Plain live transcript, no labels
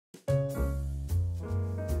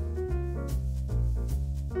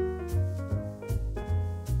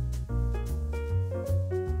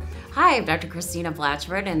Hi, I'm Dr. Christina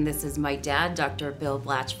Blatchford, and this is my dad, Dr. Bill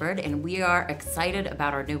Blatchford, and we are excited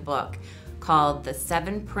about our new book called The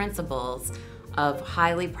 7 Principles of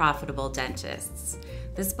Highly Profitable Dentists.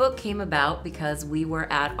 This book came about because we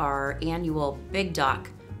were at our annual Big Doc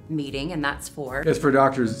meeting, and that's for... It's for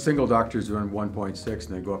doctors, single doctors who earn 1.6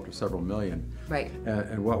 and they go up to several million. Right.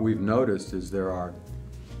 And what we've noticed is there are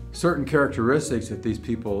certain characteristics that these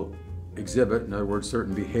people exhibit, in other words,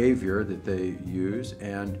 certain behavior that they use,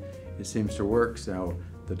 and it seems to work. So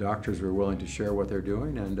the doctors were willing to share what they're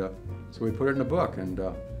doing, and so we put it in a book, and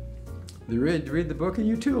you read the book and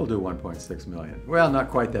you too will do 1.6 million. Well, not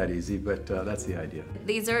quite that easy, but that's the idea.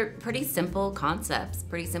 These are pretty simple concepts,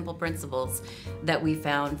 pretty simple principles that we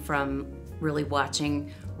found from really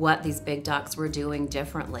watching what these big docs were doing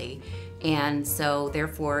differently, and so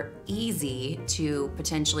therefore easy to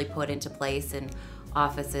potentially put into place in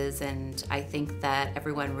offices. And I think that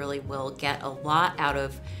everyone really will get a lot out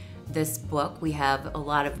of this book. We have a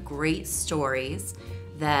lot of great stories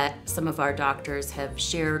that some of our doctors have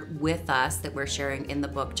shared with us that we're sharing in the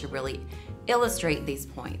book to really illustrate these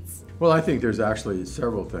points. Well, I think there's actually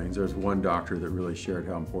several things. There's one doctor that really shared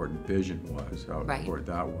how important vision was, how important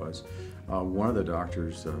that was. One of the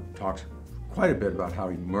doctors talked quite a bit about how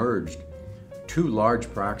he merged 2 large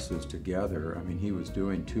practices together. I mean, he was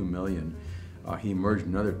doing $2 million. He merged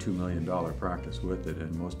another $2 million practice with it,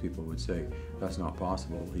 and most people would say that's not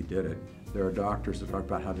possible. He did it. There are doctors that talk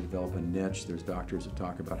about how to develop a niche. There's doctors that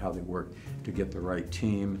talk about how they work to get the right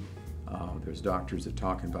team. There's doctors that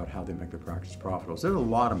talk about how they make their practice profitable. So there's a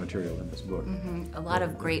lot of material in this book. A lot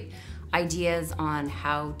of great ideas on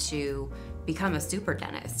how to become a super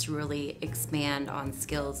dentist, to really expand on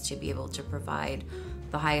skills to be able to provide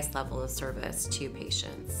the highest level of service to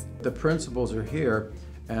patients. The principles are here,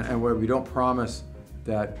 and where we don't promise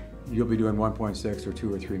that you'll be doing 1.6 or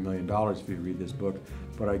 $2 or $3 million if you read this book,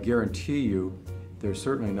 but I guarantee you there's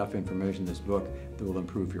certainly enough information in this book that will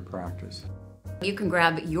improve your practice. You can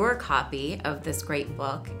grab your copy of this great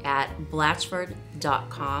book at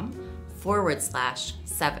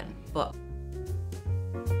blatchford.com/7book.